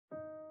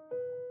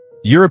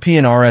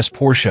European RS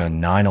Porsche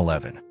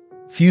 911,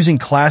 fusing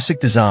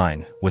classic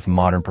design with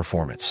modern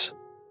performance.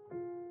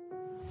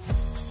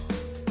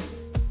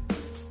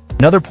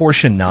 Another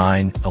Porsche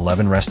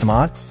 911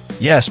 Restomod?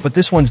 Yes, but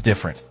this one's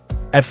different.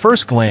 At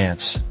first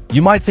glance,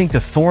 you might think the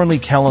Thornley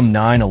Kellum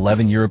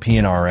 911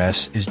 European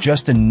RS is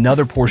just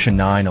another Porsche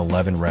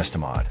 911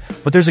 Restomod,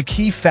 but there's a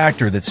key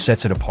factor that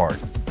sets it apart.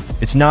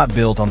 It's not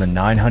built on the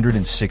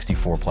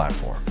 964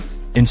 platform.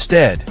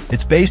 Instead,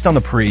 it's based on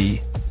the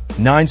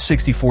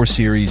pre-964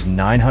 series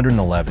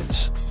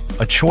 911s,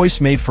 a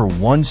choice made for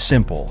one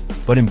simple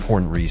but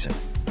important reason.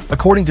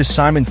 According to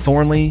Simon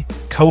Thornley,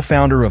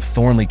 co-founder of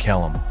Thornley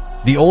Kellum,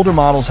 the older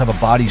models have a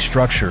body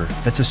structure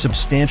that's a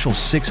substantial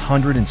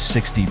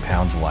 660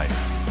 pounds lighter.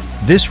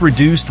 This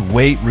reduced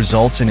weight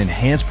results in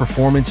enhanced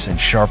performance and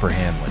sharper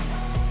handling,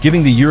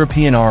 giving the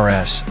European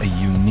RS a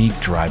unique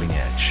driving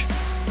edge.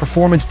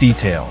 Performance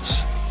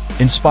details.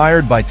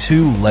 Inspired by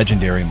two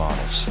legendary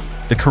models,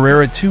 the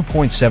Carrera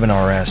 2.7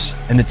 RS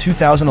and the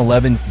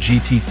 2011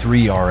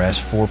 GT3 RS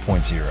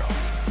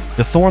 4.0.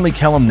 The Thornley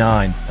Kellum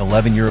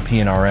 911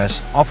 European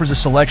RS offers a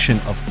selection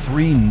of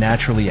three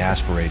naturally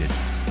aspirated,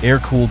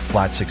 air-cooled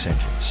flat-six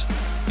engines.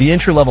 The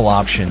entry-level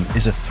option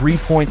is a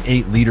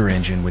 3.8-liter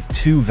engine with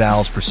 2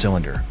 valves per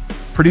cylinder,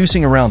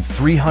 producing around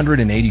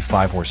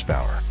 385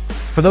 horsepower.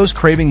 For those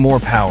craving more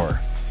power,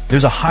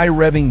 there's a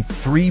high-revving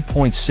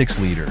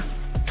 3.6-liter,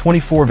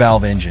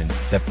 24-valve engine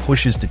that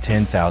pushes to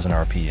 10,000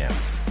 RPM.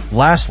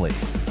 Lastly,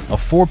 a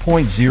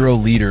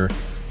 4.0-liter,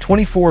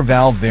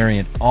 24-valve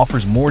variant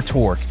offers more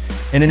torque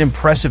and an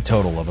impressive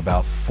total of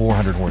about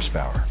 400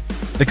 horsepower.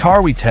 The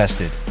car we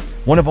tested,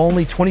 one of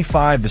only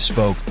 25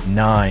 bespoke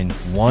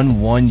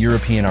 911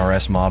 European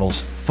RS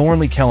models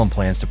Thornley Kellum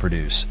plans to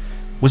produce,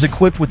 was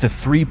equipped with a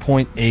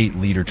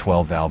 3.8-liter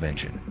 12-valve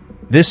engine.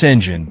 This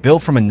engine,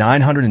 built from a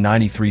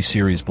 993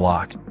 series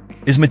block,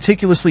 is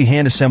meticulously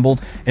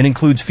hand-assembled and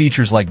includes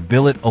features like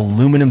billet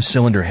aluminum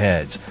cylinder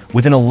heads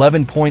with an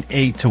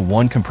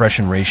 11.8:1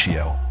 compression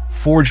ratio,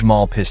 forged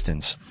maul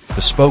pistons,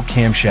 bespoke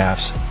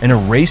camshafts, and a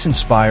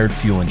race-inspired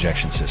fuel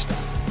injection system.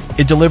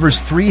 It delivers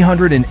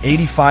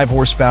 385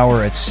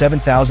 horsepower at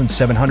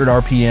 7,700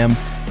 RPM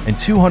and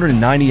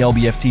 290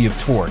 lb-ft of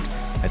torque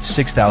at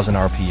 6,000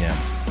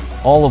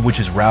 RPM, all of which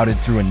is routed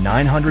through a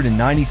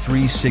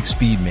 993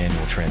 six-speed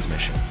manual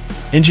transmission.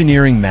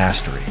 Engineering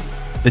mastery.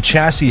 The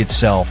chassis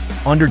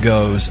itself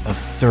undergoes a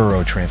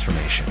thorough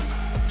transformation.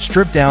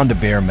 Stripped down to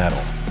bare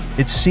metal,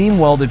 it's seam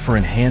welded for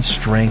enhanced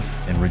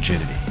strength and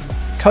rigidity.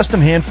 Custom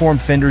hand-formed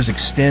fenders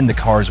extend the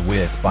car's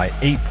width by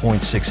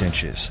 8.6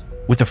 inches,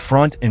 with the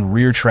front and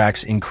rear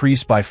tracks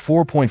increased by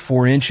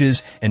 4.4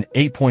 inches and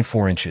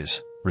 8.4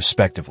 inches,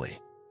 respectively.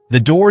 The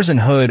doors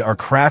and hood are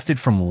crafted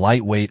from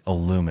lightweight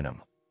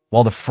aluminum,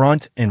 while the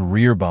front and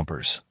rear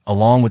bumpers,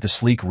 along with the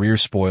sleek rear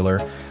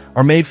spoiler,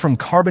 are made from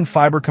carbon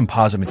fiber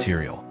composite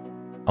material,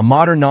 a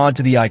modern nod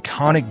to the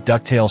iconic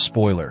ducktail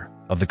spoiler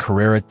of the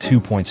Carrera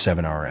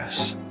 2.7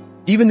 RS.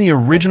 Even the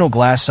original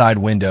glass side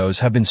windows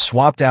have been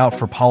swapped out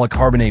for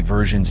polycarbonate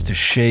versions to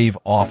shave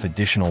off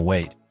additional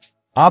weight,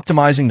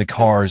 optimizing the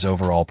car's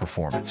overall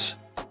performance.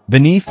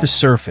 Beneath the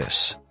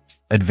surface,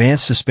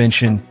 advanced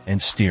suspension and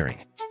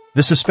steering.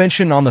 The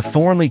suspension on the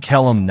Thornley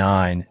Kellum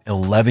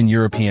 911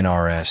 European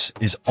RS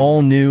is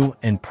all new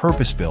and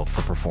purpose-built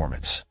for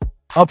performance.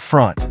 Up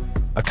front,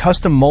 a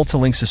custom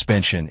multi-link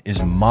suspension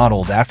is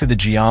modeled after the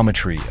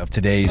geometry of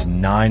today's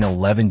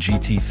 911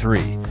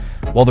 GT3,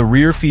 while the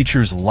rear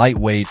features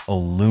lightweight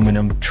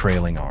aluminum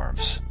trailing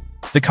arms.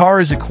 The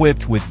car is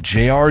equipped with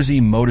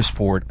JRZ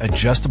Motorsport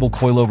adjustable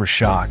coilover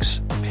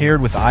shocks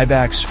paired with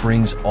IBAC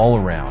springs all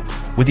around,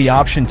 with the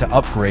option to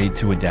upgrade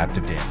to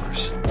adaptive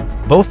dampers.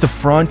 Both the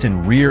front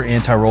and rear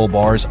anti-roll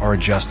bars are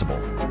adjustable,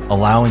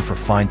 allowing for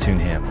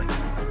fine-tuned handling.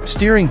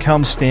 Steering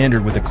comes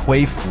standard with a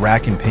coiffed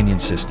rack and pinion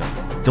system,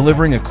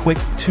 delivering a quick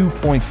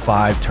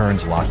 2.5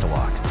 turns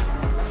lock-to-lock,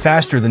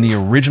 faster than the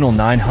original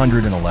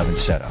 911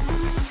 setup.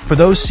 For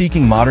those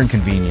seeking modern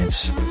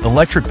convenience,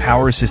 electric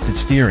power-assisted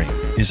steering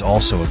is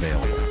also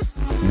available.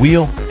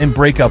 Wheel and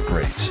brake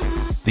upgrades.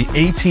 The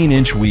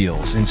 18-inch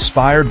wheels,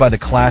 inspired by the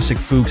classic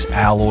Fuchs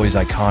alloys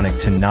iconic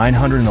to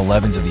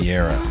 911s of the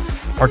era,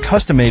 are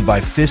custom-made by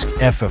Fisk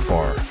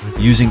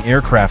FFR using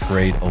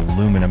aircraft-grade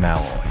aluminum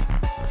alloy.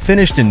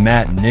 Finished in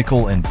matte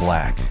nickel and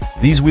black,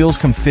 these wheels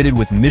come fitted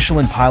with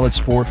Michelin Pilot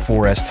Sport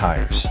 4S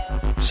tires,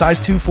 size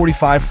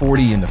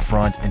 245/40 in the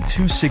front and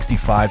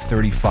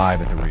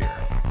 265/35 at the rear.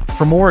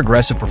 For more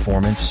aggressive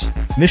performance,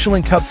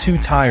 Michelin Cup 2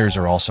 tires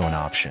are also an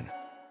option.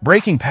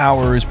 Braking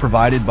power is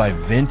provided by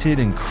vented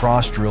and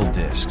cross-drilled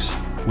discs,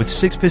 with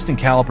 6-piston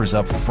calipers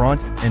up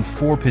front and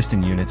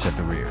 4-piston units at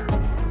the rear.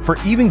 For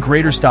even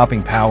greater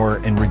stopping power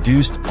and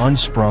reduced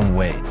unsprung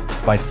weight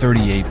by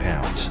 38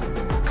 pounds,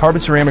 carbon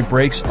ceramic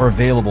brakes are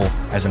available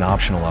as an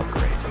optional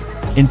upgrade.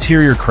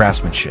 Interior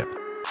craftsmanship.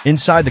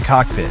 Inside the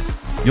cockpit,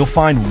 you'll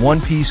find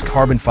one-piece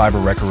carbon fiber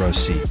Recaro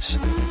seats,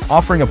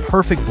 offering a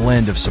perfect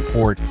blend of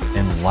support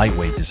and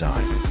lightweight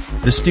design.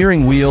 The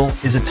steering wheel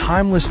is a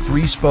timeless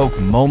 3-spoke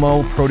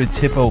Momo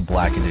Prototipo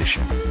Black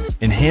Edition,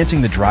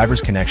 enhancing the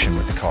driver's connection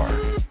with the car.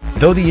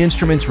 Though the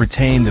instruments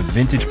retain the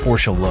vintage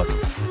Porsche look,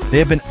 they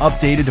have been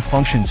updated to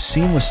function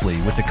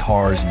seamlessly with the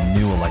car's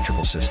new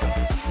electrical system.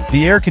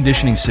 The air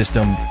conditioning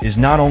system is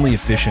not only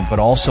efficient but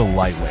also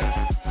lightweight,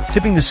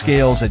 tipping the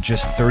scales at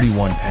just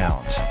 31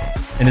 pounds,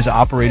 and is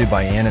operated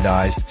by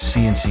anodized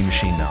CNC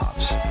machine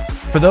knobs.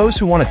 For those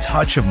who want a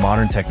touch of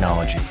modern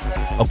technology,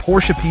 a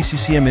Porsche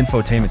PCCM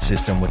infotainment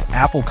system with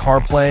Apple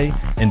CarPlay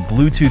and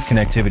Bluetooth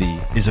connectivity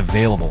is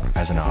available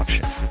as an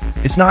option.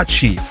 It's not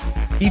cheap.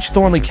 Each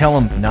Thornley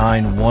Kellum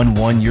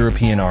 911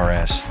 European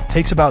RS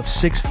takes about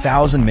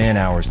 6,000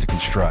 man-hours to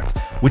construct,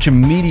 which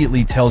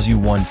immediately tells you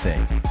one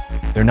thing: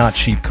 they're not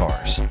cheap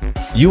cars.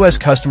 US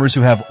customers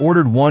who have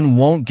ordered one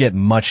won't get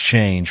much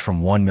change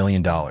from $1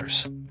 million,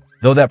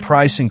 though that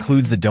price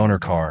includes the donor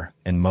car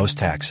and most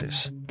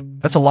taxes.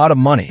 That's a lot of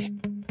money.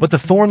 But the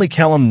Thornley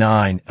Kellum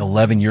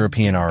 911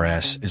 European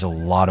RS is a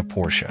lot of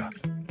Porsche,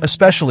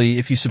 especially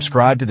if you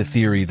subscribe to the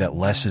theory that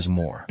less is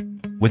more.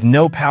 With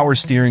no power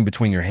steering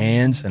between your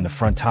hands and the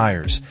front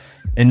tires,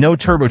 and no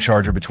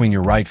turbocharger between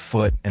your right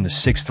foot and the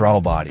 6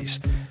 throttle bodies,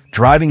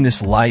 driving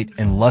this light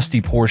and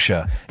lusty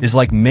Porsche is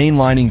like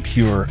mainlining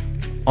pure,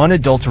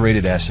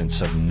 unadulterated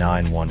essence of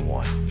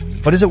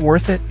 911. But is it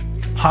worth it?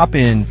 Hop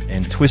in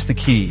and twist the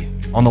key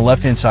on the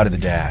left-hand side of the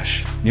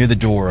dash, near the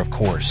door, of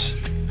course.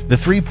 The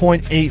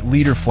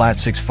 3.8-liter flat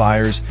six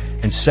fires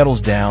and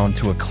settles down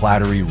to a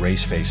clattery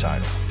race face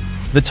idle.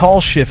 The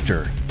tall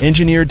shifter,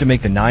 engineered to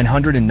make the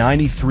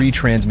 993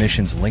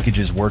 transmission's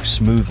linkages work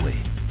smoothly,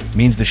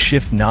 means the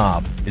shift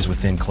knob is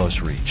within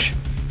close reach.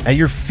 At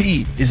your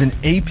feet is an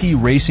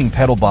AP racing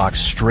pedal box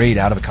straight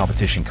out of a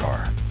competition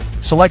car.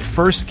 Select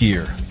first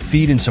gear,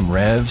 feed in some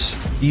revs,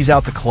 ease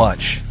out the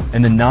clutch,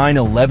 and the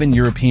 911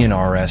 European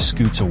RS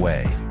scoots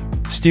away.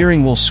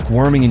 Steering wheel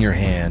squirming in your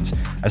hands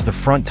as the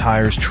front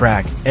tires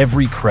track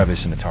every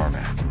crevice in the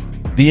tarmac.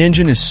 The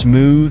engine is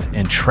smooth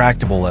and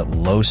tractable at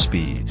low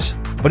speeds,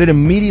 but it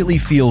immediately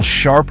feels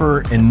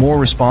sharper and more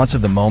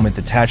responsive the moment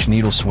the attached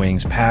needle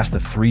swings past the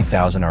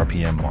 3,000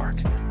 RPM mark.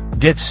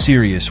 Get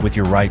serious with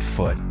your right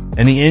foot,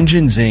 and the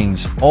engine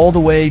zings all the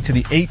way to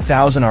the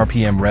 8,000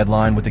 RPM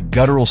redline with a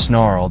guttural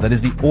snarl that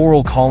is the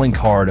oral calling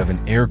card of an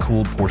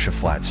air-cooled Porsche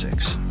Flat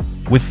 6.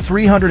 With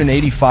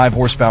 385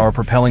 horsepower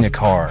propelling a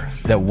car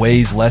that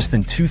weighs less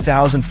than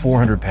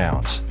 2,400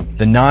 pounds,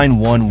 the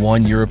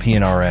 911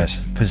 European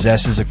RS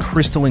possesses a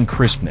crystalline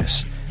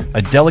crispness,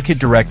 a delicate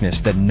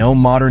directness that no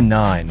modern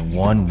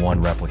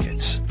 911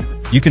 replicates.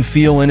 You can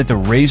feel in it the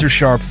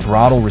razor-sharp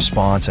throttle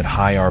response at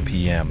high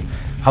RPM,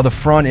 how the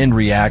front end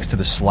reacts to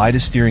the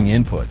slightest steering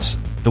inputs,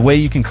 the way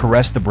you can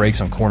caress the brakes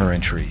on corner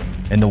entry,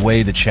 and the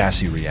way the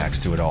chassis reacts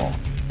to it all.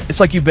 It's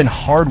like you've been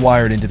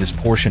hardwired into this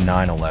Porsche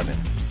 911.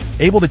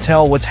 Able to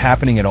tell what's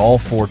happening at all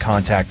 4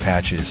 contact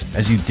patches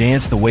as you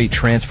dance the weight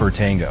transfer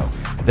tango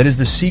that is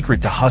the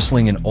secret to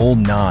hustling an old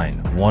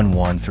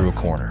 911 through a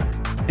corner.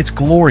 It's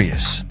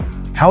glorious.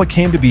 How it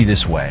came to be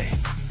this way.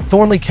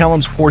 Thornley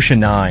Kellum's Porsche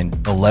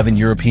 911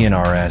 European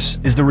RS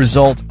is the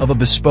result of a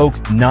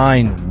bespoke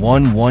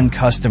 911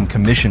 custom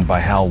commissioned by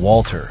Hal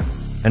Walter,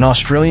 an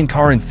Australian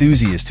car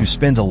enthusiast who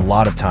spends a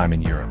lot of time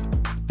in Europe.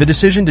 The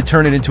decision to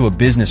turn it into a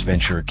business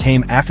venture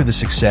came after the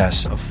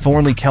success of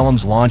Thornley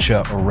Kellum's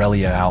Lancia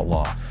Aurelia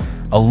Outlaw,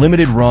 a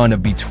limited run of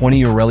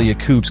B20 Aurelia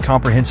coupes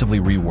comprehensively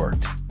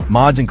reworked.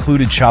 Mods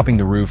included chopping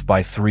the roof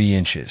by 3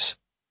 inches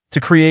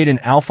to create an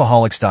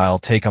alcoholic-style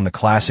take on the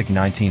classic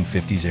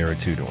 1950s-era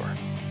two-door.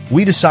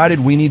 We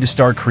decided we need to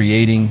start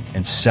creating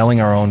and selling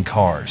our own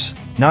cars,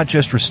 not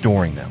just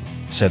restoring them,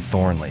 said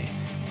Thornley,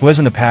 who has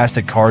in the past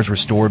had cars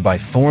restored by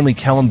Thornley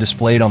Kellum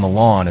displayed on the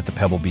lawn at the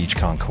Pebble Beach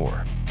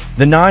Concours.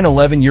 The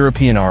 911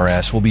 European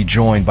RS will be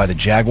joined by the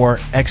Jaguar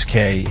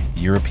XK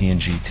European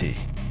GT.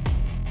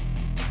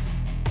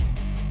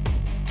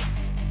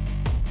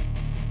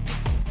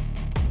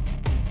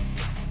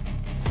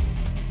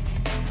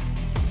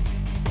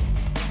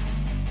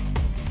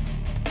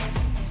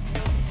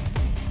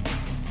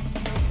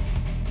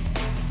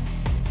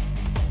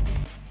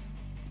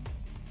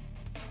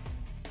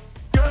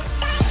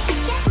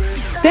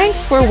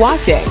 Thanks for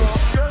watching.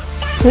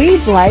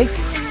 Please like,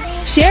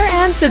 share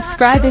and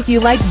subscribe if you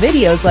like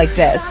videos like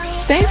this.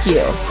 Thank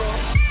you.